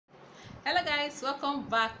Hello guys, welcome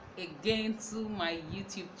back again to my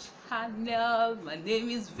YouTube channel. My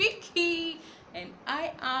name is Vicky and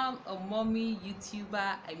I am a mommy YouTuber.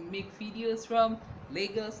 I make videos from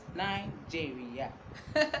Lagos, Nigeria.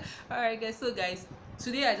 Alright guys, so guys,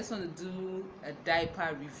 today I just want to do a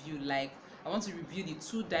diaper review. Like I want to review the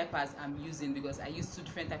two diapers I'm using because I use two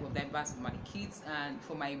different type of diapers for my kids and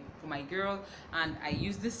for my girl, and I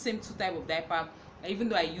use this same two type of diaper even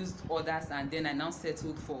though I used others, and then I now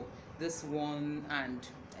settled for this one, and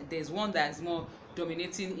there's one that's more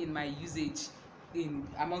dominating in my usage in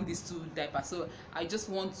among these two diapers. So I just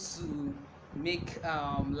want to make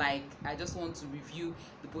like I just want to review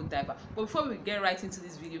the both diaper. But before we get right into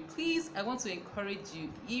this video, please, I want to encourage you,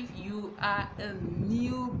 if you are a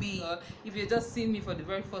newbie, or if you're just seeing me for the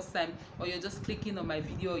very first time, or you're just clicking on my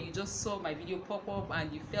video, or you just saw my video pop up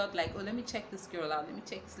and you felt like, oh, let me check this girl out, let me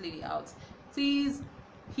check this lady out, please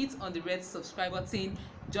hit on the red subscribe button,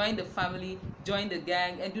 join the family, join the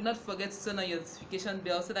gang, and do not forget to turn on your notification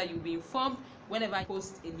bell so that you'll be informed whenever I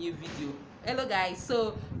post a new video. Hello guys,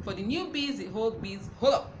 so for the newbies, the old bees,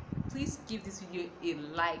 hold up, please give this video a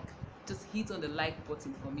like. Just hit on the like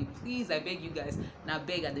button for me, please. I beg you guys. Now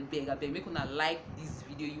beg, I beg, make una like this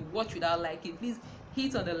video. You watch without liking, please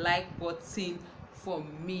hit on the like button for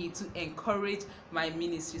me to encourage my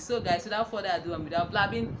ministry. So guys, without further ado and without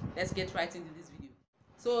blabbing, let's get right into this video.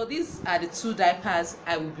 So these are the two diapers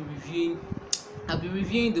I will be reviewing. I'll be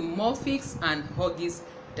reviewing the Molfix and Huggies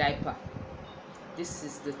diaper. This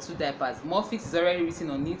is the two diapers. Molfix is already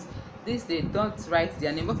written on it. This, they don't write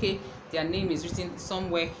their name. Okay, their name is written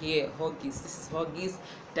somewhere here. Huggies. This is Huggies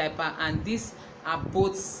diaper, and these are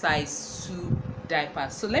both size 2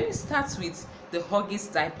 diapers. So let me start with the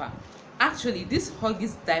Huggies diaper. Actually, this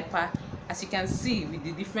Huggies diaper, as you can see with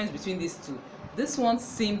the difference between these two, this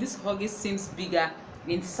Huggies seems bigger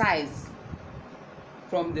in size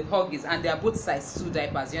from the Huggies, and they are both size 2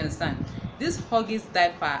 diapers. You understand? This Huggies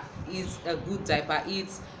diaper is a good diaper.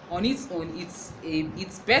 It's on its own,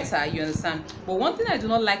 it's better, you understand. But one thing I do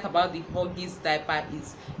not like about the Huggies diaper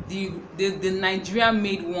is the Nigerian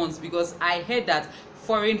made ones, because I heard that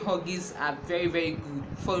foreign Huggies are very good.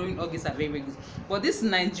 Foreign Huggies are very good, but these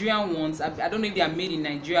Nigerian ones, I don't know if they are made in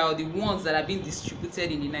Nigeria or the ones that are being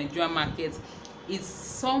distributed in the Nigerian market, it's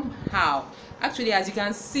somehow, actually, as you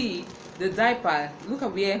can see, the diaper, look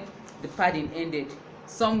at where the padding ended,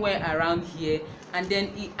 somewhere around here, and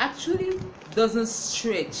then it actually doesn't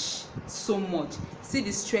stretch so much. See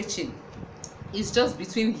the stretching, it's just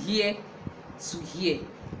between here to here.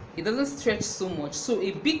 It doesn't stretch so much, so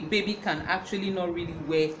a big baby can actually not really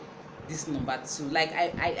wear this number 2. Like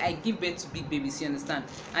I give birth to big babies, you understand,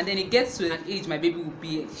 and then it gets to an age my baby will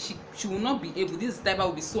be, she will not be able, this diaper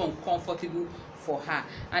will be so uncomfortable for her.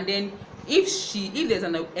 And then if there's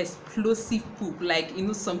an explosive poop, like, you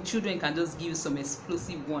know, some children can just give you some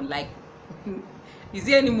explosive one, like is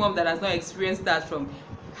there any mom that has not experienced that from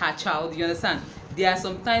her child? You understand? There are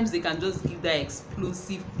sometimes they can just give that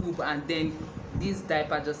explosive poop, and then this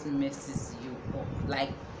diaper just messes you up. Like,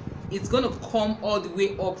 it's gonna come all the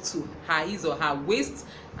way up to his or her waist,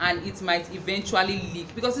 and it might eventually leak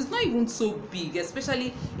because it's not even so big.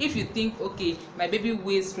 Especially if you think, okay, my baby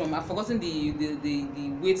weighs from, I've forgotten the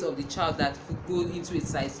weight of the child that could go into a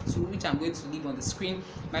size 2, which I'm going to leave on the screen.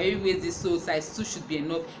 My baby weighs this, so size 2 should be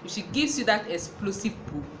enough. If she gives you that explosive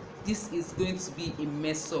poop, this is going to be a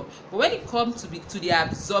mess up. But when it comes to the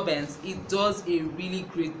absorbance, it does a really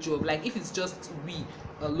great job. Like, if it's just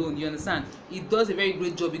alone, you understand, it does a very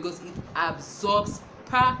great job because it absorbs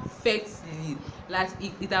perfectly. Like,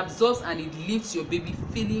 it absorbs and it leaves your baby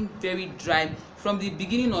feeling very dry from the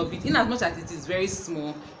beginning of it. In as much as it is very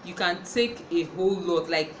small, you can take a whole lot.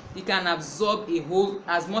 Like, you can absorb a whole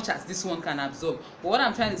as much as this one can absorb. But what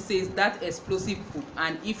I'm trying to say is that explosive poop,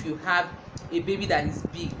 and if you have a baby that is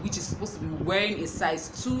big, which is supposed to be wearing a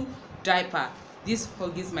size 2 diaper, this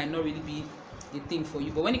Huggies might not really be the thing for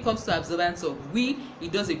you. But when it comes to absorbance of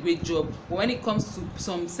it does a great job. But when it comes to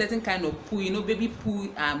some certain kind of poo, you know, baby poo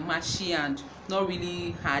are mushy and not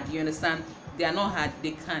really hard, you understand, they are not hard,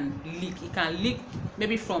 they can leak. It can leak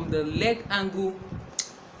maybe from the leg angle,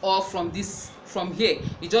 or from here,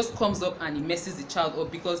 it just comes up and it messes the child up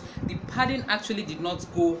because the padding actually did not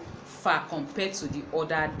go far compared to the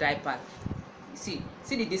other diaper. See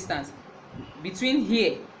the distance between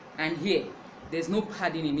here and here, there's no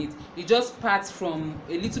padding in it. It just parts from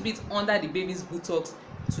a little bit under the baby's buttocks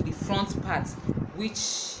to the front part,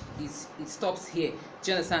 which it stops here.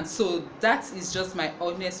 Do you understand? So that is just my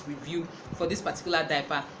honest review for this particular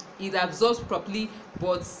diaper. It absorbs properly,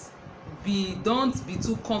 but don't be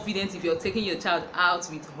too confident if you're taking your child out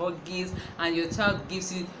with Huggies and your child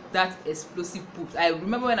gives you that explosive poop. I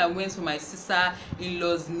remember when I went for my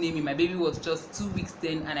sister-in-law's naming, my baby was just 2 weeks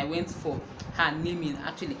then, and I went for her naming.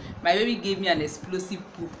 Actually, my baby gave me an explosive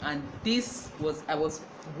poop, and I was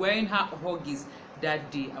wearing her Huggies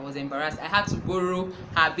that day. I was embarrassed. I had to borrow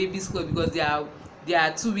her baby's clothes because they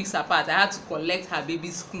are 2 weeks apart. I had to collect her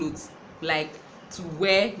baby's clothes, like, to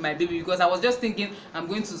wear my baby, because I was just thinking I'm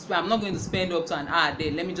not going to spend up to an hour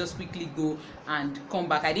there. Let me just quickly go and come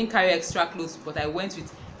back. I didn't carry extra clothes, but I went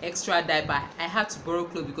with extra diaper. I had to borrow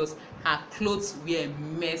clothes because her clothes were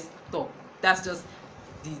messed up. That's just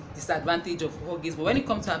the disadvantage of Huggies. But when it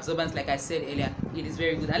comes to absorbance, like I said earlier, it is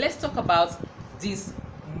very good. And let's talk about this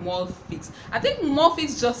Molfix. I think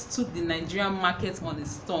Molfix just took the Nigerian market on a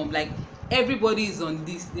storm. Like, everybody is on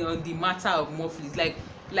the matter of Molfix.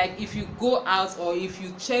 Like if you go out, or if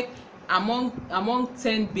you check among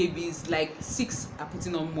 10 babies, like 6 are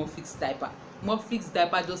putting on Molfix diaper. Molfix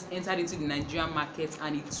diaper just entered into the Nigerian market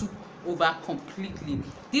and it took over completely.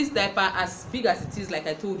 This diaper, as big as it is, like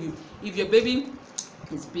I told you, if your baby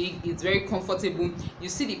is big, it's very comfortable. You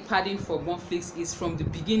see the padding for Molfix is from the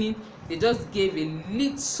beginning. They just gave a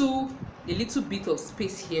little bit of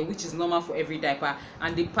space here, which is normal for every diaper,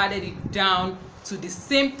 and they padded it down to the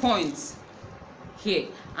same point here.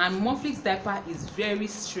 And Molfix diaper is very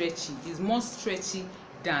stretchy. It's more stretchy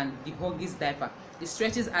than the Huggies diaper. It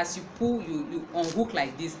stretches as you pull, you unhook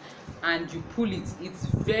like this and you pull it. It's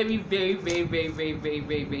very, very, very, very, very, very,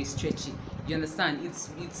 very, very stretchy. You understand?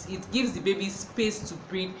 It gives the baby space to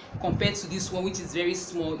breathe, compared to this one, which is very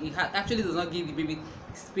small. It actually does not give the baby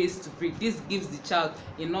space to breathe. This gives the child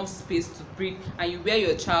enough space to breathe, and you wear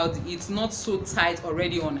your child, it's not so tight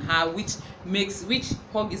already on her, which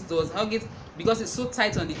Huggies does. Huggies, because it's so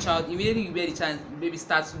tight on the child, immediately you wear the child, the baby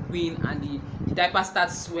starts weeing, and the diaper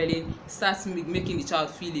starts swelling, starts making the child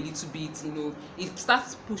feel a little bit, it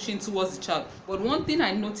starts pushing towards the child. But one thing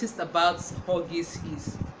I noticed about Huggies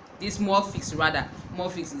is this Molfix,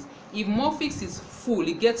 is if Molfix is full,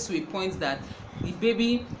 it gets to a point that the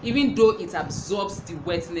baby, even though it absorbs the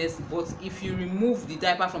wetness, but if you remove the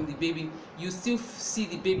diaper from the baby, you still see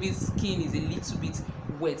the baby's skin is a little bit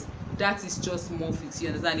wet. That is just Molfix. You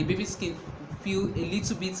understand? The baby's skin will feel a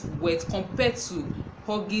little bit wet, compared to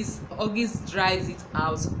Huggies. Huggies dries it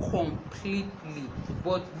out completely.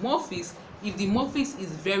 But Molfix, if the Molfix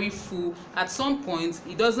is very full, at some point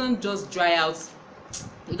it doesn't just dry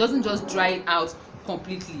it out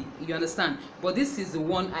completely. You understand? But this is the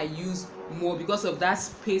one I use more because of that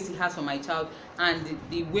space it has for my child, and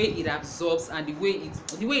the way it absorbs, and the way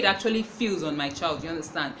it actually feels on my child. You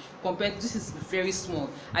understand? Compared, this is very small.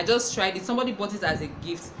 I just tried it. Somebody bought it as a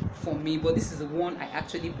gift for me, but this is the one I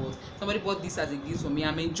actually bought. Somebody bought this as a gift for me.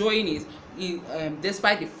 I'm enjoying it,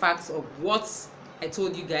 despite the fact of what I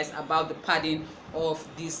told you guys about the padding of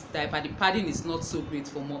this diaper. The padding is not so great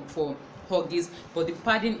for Huggies, but the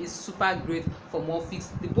padding is super great for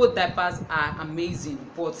Molfix. The both diapers are amazing,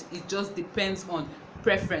 but it just depends on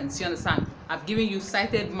preference. You understand? I've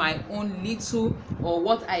cited my own little, or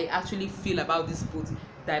what I actually feel about these both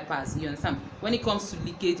diapers. You understand? When it comes to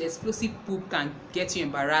leakage, explosive poop can get you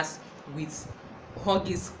embarrassed with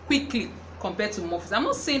Huggies quickly compared to Molfix. I'm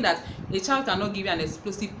not saying that a child cannot give you an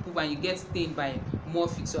explosive poop and you get stained by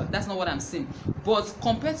Molfix, so that's not what I'm saying. But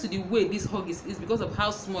compared to the way this Huggies is, because of how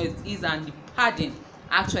small it is and the padding,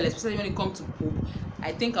 actually, especially when it comes to poop,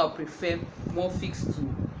 I think I'll prefer Molfix to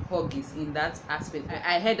Huggies in that aspect.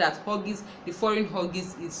 I heard that Huggies, the foreign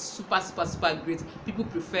Huggies, is super great. People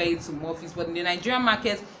prefer it to Molfix, but in the Nigerian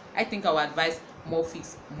market, I think I would advise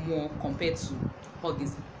Molfix more compared to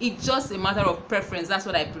Huggies. It's just a matter of preference. That's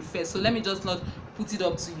what I prefer. So let me just not put it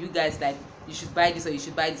up to you guys like you should buy this or you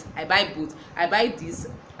should buy this. I buy both. I buy this,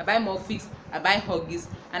 I buy Molfix, I buy Huggies,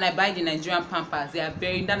 and I buy the Nigerian Pampers. That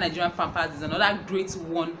Nigerian Pampers is another great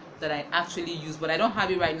one that I actually use, but I don't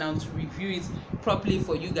have it right now to review it properly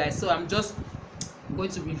for you guys. So I'm just going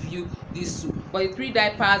to review these two. But the 3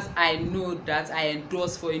 diapers I know that I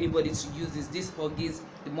endorse for anybody to use this Huggies,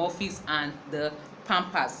 the Molfix, and the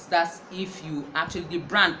Pampers. That's if you actually, the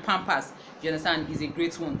brand Pampers, you understand, is a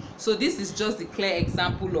great one. So this is just the clear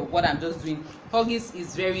example of what I'm just doing. Huggies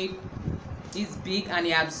is big and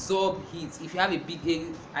it absorbs heat. If you have a big,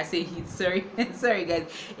 I say heat, sorry sorry guys,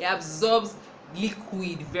 it absorbs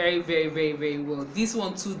liquid very well. This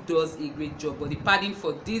one too does a great job, but the padding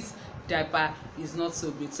for this diaper is not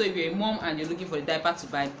so great. So if you're a mom and you're looking for a diaper to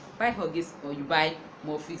buy Huggies or you buy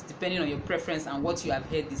Molfix, depending on your preference and what you have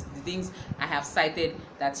heard, the things I have cited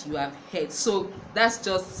that you have heard. So that's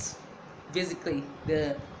just basically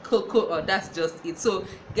the cocoa, or that's just it. So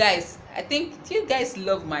guys, I think, do you guys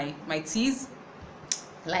love my teas?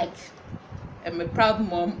 Like, I'm a proud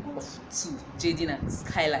mom of 2, Jaden and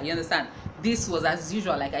Skylar. You understand? This was, as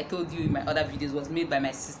usual, like I told you in my other videos, was made by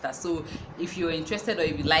my sister. So if you're interested or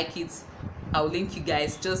if you like it, I'll link you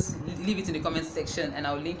guys. Just leave it in the comment section and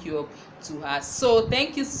I'll link you up to her. So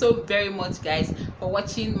thank you so very much, guys, for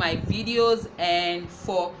watching my videos and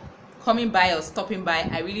for coming by or stopping by.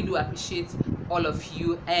 I really do appreciate all of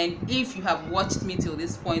you. And if you have watched me till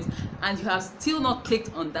this point and you have still not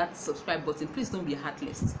clicked on that subscribe button, please don't be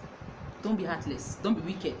heartless. Don't be heartless. Don't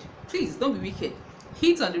be wicked. Please don't be wicked.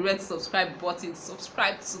 Hit on the red subscribe button,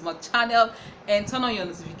 subscribe to my channel, and turn on your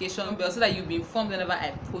notification bell so that you'll be informed whenever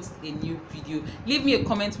I post a new video. Leave me a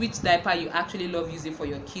comment which diaper you actually love using for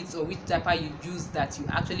your kids, or which diaper you use that you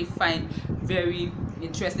actually find very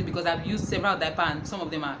interesting, because I've used several diapers and some of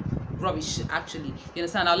them are rubbish actually. You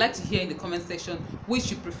understand? I'd like to hear in the comment section which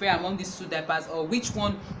you prefer among these 2 diapers, or which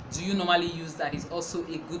one do you normally use that is also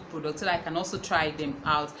a good product, so that I can also try them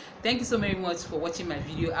out. Thank you so very much for watching my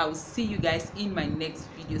video. I will see you guys in my next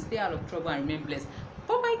video. Stay out of trouble and remain blessed.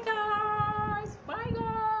 Bye bye, guys.